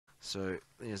So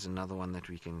there's another one that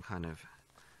we can kind of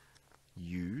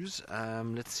use.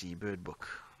 Let's see, bird book.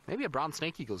 Maybe a brown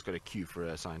snake eagle's got a Q for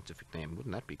a scientific name.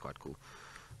 Wouldn't that be quite cool?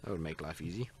 That would make life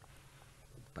easy.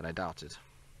 But I doubt it.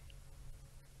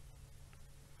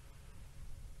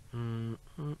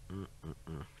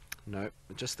 No,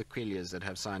 just the quellias that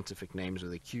have scientific names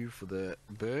with a Q for the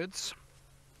birds.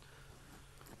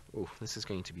 Oh, this is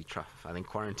going to be tough. I think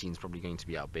quarantine's probably going to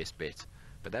be our best bet.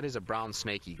 But that is a brown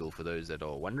snake eagle, for those that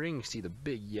are wondering. You see the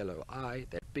big yellow eye,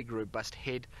 that big robust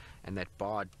head, and that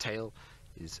barred tail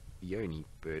is the only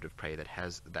bird of prey that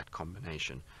has that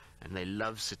combination. And they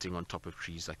love sitting on top of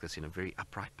trees like this in a very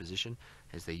upright position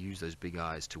as they use those big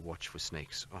eyes to watch for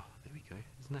snakes. Oh, there we go.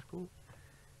 Isn't that cool?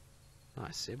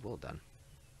 Nice, Seb. Well done.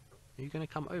 Are you going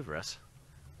to come over us?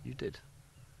 You did.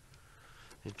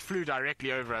 It flew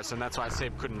directly over us, and that's why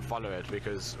Seb couldn't follow it,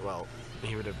 because, well,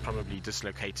 he would have probably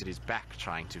dislocated his back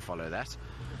trying to follow that.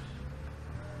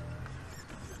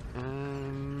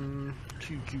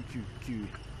 Q.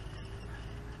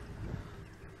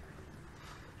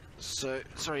 So,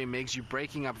 sorry Megs, you're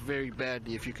breaking up very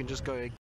badly. If you can just go